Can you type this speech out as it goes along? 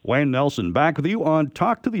Wayne Nelson back with you on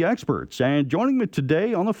Talk to the Experts. And joining me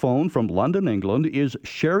today on the phone from London, England is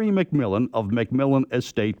Sherry MacMillan of MacMillan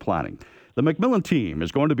Estate Planning. The MacMillan team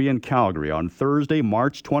is going to be in Calgary on Thursday,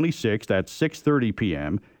 March 26th at 6:30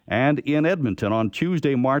 p.m. and in Edmonton on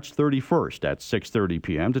Tuesday, March 31st at 6:30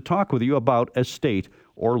 p.m. to talk with you about estate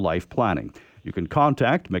or life planning. You can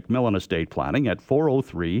contact MacMillan Estate Planning at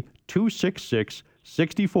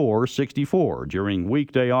 403-266-6464 during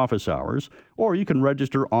weekday office hours, or you can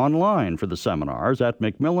register online for the seminars at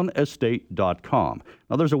macmillanestate.com.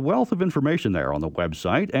 Now, there's a wealth of information there on the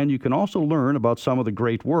website, and you can also learn about some of the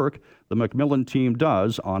great work the MacMillan team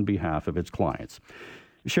does on behalf of its clients.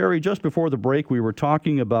 Sherry, just before the break, we were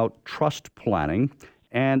talking about trust planning,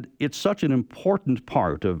 and it's such an important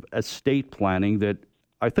part of estate planning that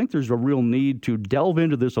I think there's a real need to delve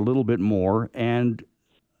into this a little bit more. And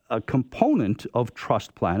a component of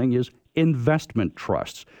trust planning is investment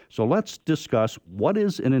trusts. So let's discuss, what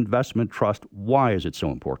is an investment trust? Why is it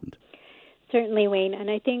so important? Certainly, Wayne,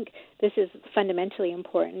 and I think this is fundamentally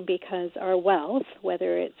important because our wealth,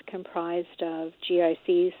 whether it's comprised of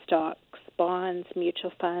GICs, stocks, bonds,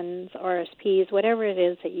 mutual funds, RSPs, whatever it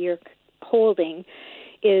is that you're holding,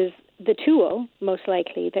 is the tool, most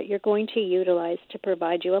likely, that you're going to utilize to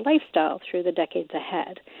provide you a lifestyle through the decades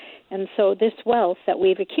ahead. And so this wealth that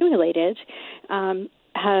we've accumulated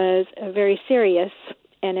has a very serious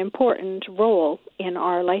and important role in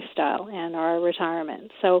our lifestyle and our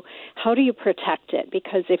retirement. So how do you protect it?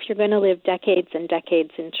 Because if you're going to live decades and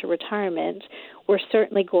decades into retirement, we're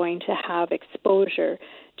certainly going to have exposure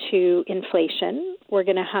to inflation. We're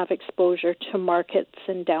going to have exposure to markets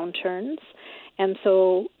and downturns. And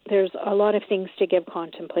so there's a lot of things to give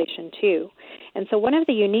contemplation to. And so one of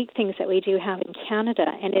the unique things that we do have in Canada,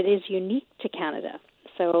 and it is unique to Canada,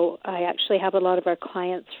 so I actually have a lot of our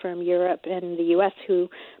clients from Europe and the U.S. who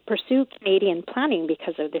pursue Canadian planning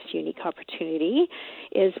because of this unique opportunity,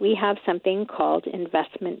 is we have something called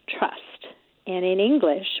investment trust. And in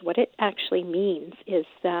English, what it actually means is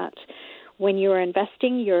that when you're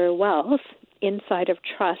investing your wealth inside of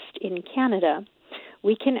trust in Canada,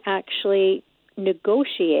 we can actually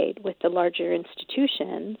negotiate with the larger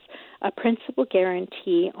institutions a principal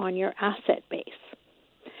guarantee on your asset base.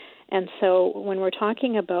 And so when we're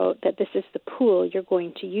talking about that this is the pool you're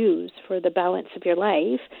going to use for the balance of your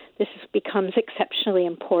life, this becomes exceptionally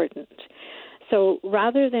important. So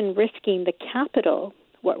rather than risking the capital,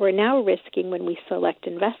 what we're now risking when we select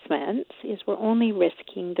investments is we're only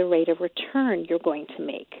risking the rate of return you're going to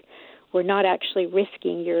make. We're not actually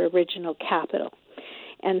risking your original capital.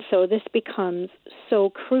 And so this becomes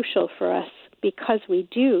so crucial for us because we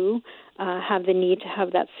do have the need to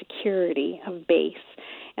have that security of base.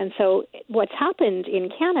 And so what's happened in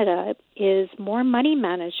Canada is more money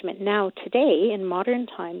management now today in modern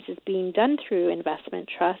times is being done through investment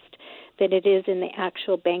trust than it is in the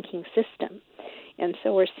actual banking system. And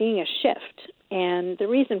so we're seeing a shift. And the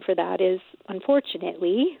reason for that is,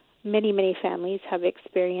 unfortunately, many, many families have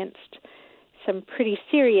experienced some pretty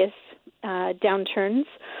serious downturns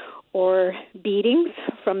or beatings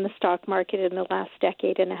from the stock market in the last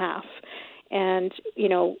decade and a half. And, you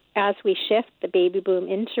know, as we shift the baby boom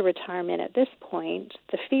into retirement at this point,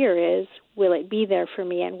 the fear is, will it be there for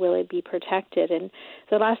me and will it be protected? And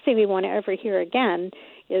the last thing we want to ever hear again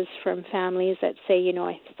is from families that say, you know,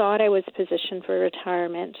 I thought I was positioned for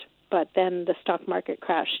retirement, but then the stock market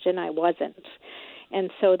crashed and I wasn't.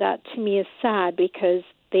 And so that to me is sad because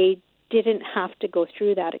they didn't have to go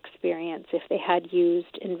through that experience if they had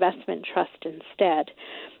used investment trust instead.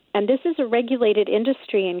 And this is a regulated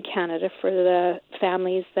industry in Canada for the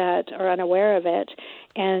families that are unaware of it.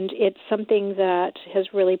 And it's something that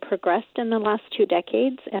has really progressed in the last 2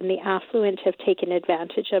 decades, and the affluent have taken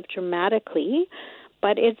advantage of dramatically.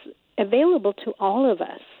 But it's available to all of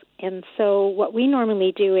us. And so what we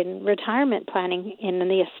normally do in retirement planning in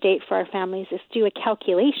the estate for our families is do a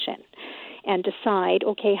calculation and decide,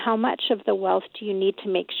 okay, how much of the wealth do you need to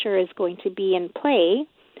make sure is going to be in play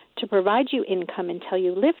to provide you income until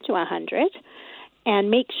you live to 100, and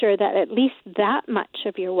make sure that at least that much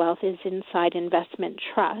of your wealth is inside investment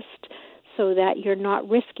trust so that you're not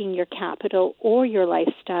risking your capital or your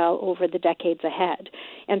lifestyle over the decades ahead.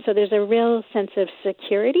 And so there's a real sense of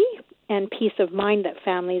security and peace of mind that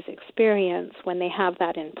families experience when they have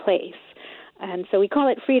that in place. And so we call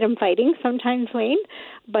it freedom fighting sometimes, Wayne,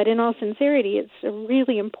 but in all sincerity, it's a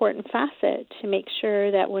really important facet to make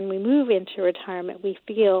sure that when we move into retirement, we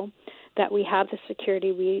feel that we have the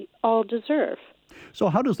security we all deserve. So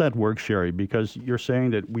how does that work, Sherry? Because you're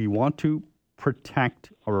saying that we want to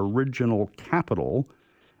protect our original capital,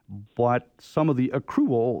 but some of the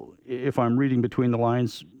accrual, if I'm reading between the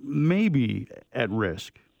lines, may be at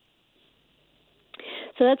risk.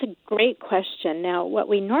 So that's a great question. Now, what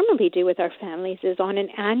we normally do with our families is on an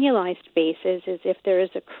annualized basis is if there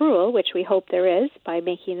is accrual, which we hope there is by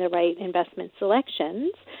making the right investment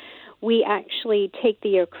selections, we actually take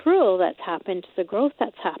the accrual that's happened, the growth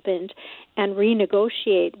that's happened, and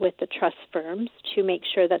renegotiate with the trust firms to make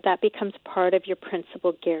sure that that becomes part of your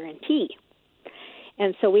principal guarantee.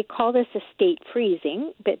 And so we call this estate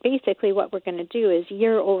freezing, but basically what we're going to do is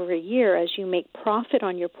year over year, as you make profit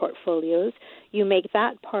on your portfolios, you make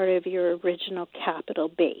that part of your original capital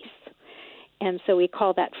base. And so we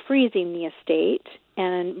call that freezing the estate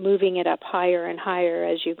and moving it up higher and higher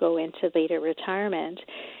as you go into later retirement.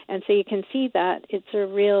 And so you can see that it's a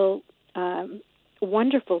real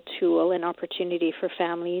wonderful tool and opportunity for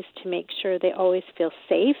families to make sure they always feel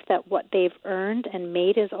safe, that what they've earned and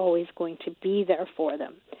made is always going to be there for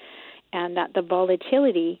them, and that the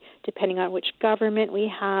volatility, depending on which government we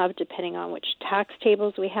have, depending on which tax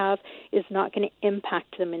tables we have, is not going to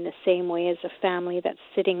impact them in the same way as a family that's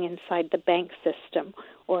sitting inside the bank system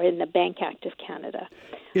or in the Bank Act of Canada.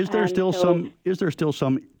 Is there still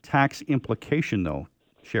some tax implication, though,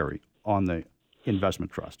 Sherry, on the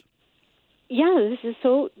investment trust? Yeah,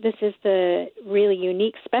 this is the really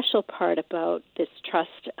unique, special part about this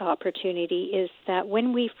trust opportunity is that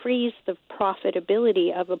when we freeze the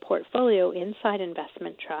profitability of a portfolio inside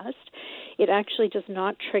investment trust, it actually does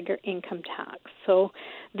not trigger income tax. So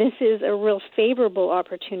this is a real favorable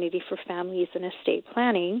opportunity for families in estate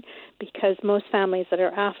planning because most families that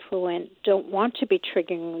are affluent don't want to be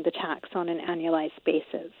triggering the tax on an annualized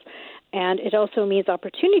basis. And it also means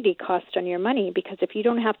opportunity cost on your money because if you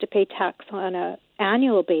don't have to pay tax on an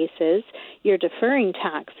annual basis, you're deferring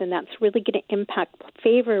tax, and that's really going to impact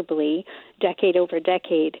favorably decade over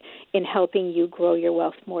decade in helping you grow your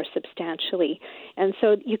wealth more substantially. And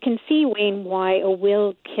so you can see, Wayne, why a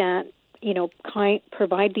will can't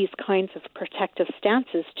provide these kinds of protective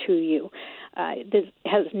stances to you. This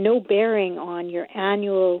has no bearing on your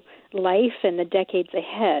annual life and the decades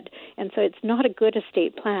ahead. And so it's not a good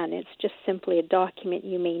estate plan. It's just simply a document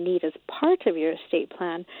you may need as part of your estate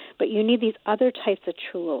plan, but you need these other types of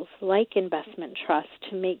tools like investment trust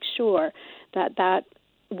to make sure that that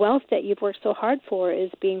wealth that you've worked so hard for is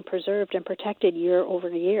being preserved and protected year over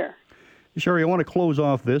year. Sherry, I want to close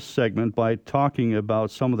off this segment by talking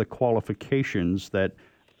about some of the qualifications that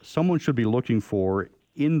someone should be looking for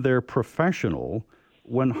in their professional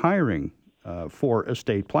when hiring for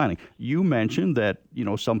estate planning. You mentioned that,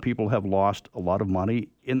 some people have lost a lot of money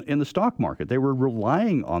in the stock market. They were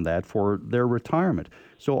relying on that for their retirement.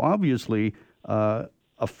 So obviously, a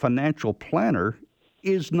financial planner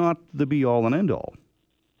is not the be-all and end-all.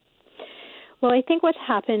 Well, I think what's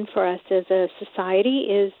happened for us as a society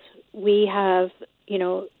is we have,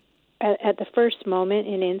 at the first moment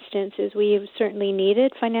in instances, we have certainly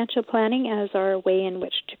needed financial planning as our way in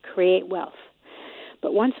which to create wealth.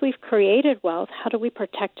 But once we've created wealth, how do we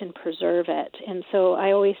protect and preserve it? And so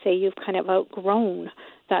I always say you've kind of outgrown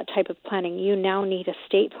that type of planning. You now need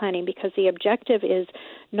estate planning because the objective is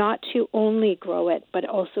not to only grow it, but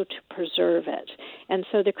also to preserve it. And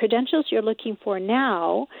so the credentials you're looking for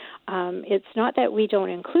now, it's not that we don't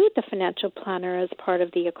include the financial planner as part of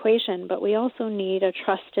the equation, but we also need a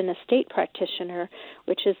trust and estate practitioner,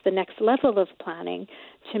 which is the next level of planning,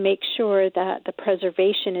 to make sure that the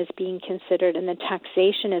preservation is being considered and the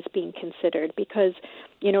taxation is being considered. Because,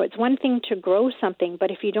 it's one thing to grow something, but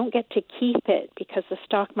if you don't get to keep it because the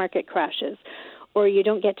stock market crashes, or you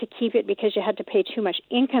don't get to keep it because you had to pay too much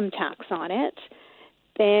income tax on it,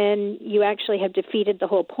 then you actually have defeated the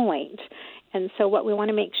whole point. And so what we want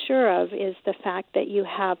to make sure of is the fact that you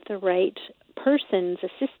have the right persons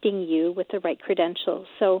assisting you with the right credentials.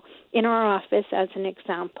 So in our office, as an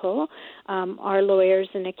example, our lawyers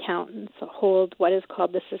and accountants hold what is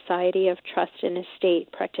called the Society of Trust and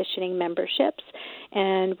Estate Practitioning memberships,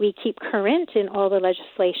 and we keep current in all the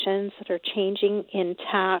legislations that are changing in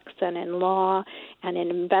tax and in law and in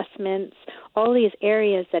investments, all these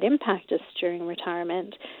areas that impact us during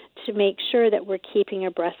retirement, to make sure that we're keeping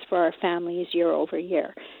abreast for our families year over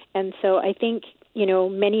year. And so I think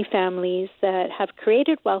many families that have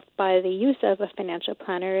created wealth by the use of a financial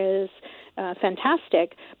planner is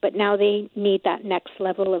fantastic, but now they need that next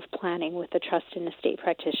level of planning with a trust and estate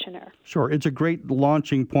practitioner. Sure. It's a great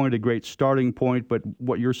launching point, a great starting point, but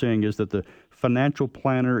what you're saying is that the financial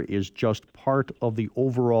planner is just part of the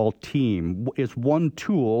overall team. It's one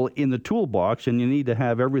tool in the toolbox, and you need to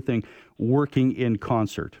have everything working in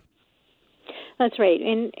concert. That's right.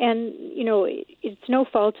 And it's no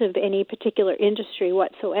fault of any particular industry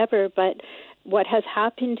whatsoever, but what has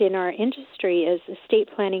happened in our industry is estate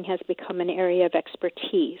planning has become an area of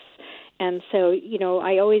expertise. And so,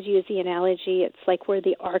 I always use the analogy, it's like we're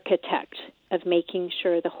the architect of making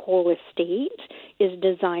sure the whole estate is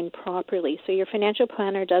designed properly. So your financial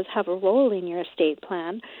planner does have a role in your estate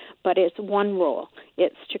plan, but it's one role.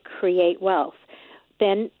 It's to create wealth.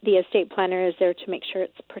 Then the estate planner is there to make sure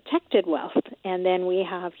it's protected wealth. And then we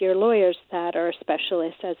have your lawyers that are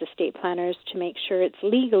specialists as estate planners to make sure it's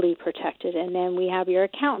legally protected. And then we have your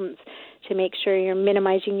accountants to make sure you're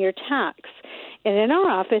minimizing your tax. And in our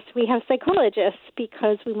office, we have psychologists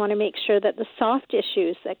because we want to make sure that the soft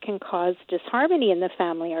issues that can cause disharmony in the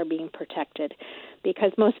family are being protected.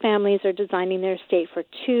 Because most families are designing their estate for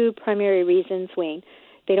two primary reasons, Wayne.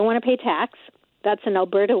 They don't want to pay tax. That's an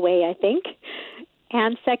Alberta way, I think.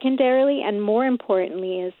 And secondarily, and more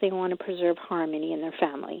importantly, is they want to preserve harmony in their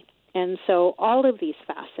family. And so all of these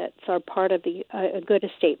facets are part of a good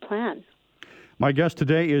estate plan. My guest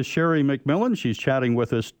today is Sherry MacMillan. She's chatting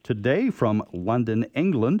with us today from London,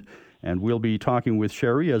 England. And we'll be talking with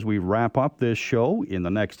Sherry as we wrap up this show in the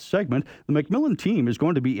next segment. The MacMillan team is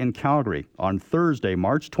going to be in Calgary on Thursday,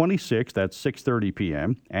 March 26th at 6:30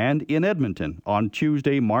 p.m. and in Edmonton on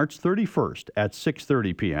Tuesday, March 31st at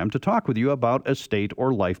 6:30 p.m. to talk with you about estate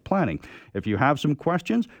or life planning. If you have some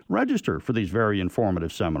questions, register for these very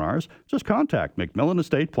informative seminars. Just contact MacMillan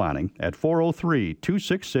Estate Planning at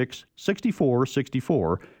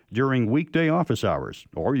 403-266-6464 during weekday office hours,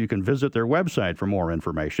 or you can visit their website for more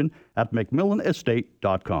information at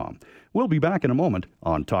MacMillanestate.com. We'll be back in a moment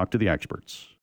on Talk to the Experts.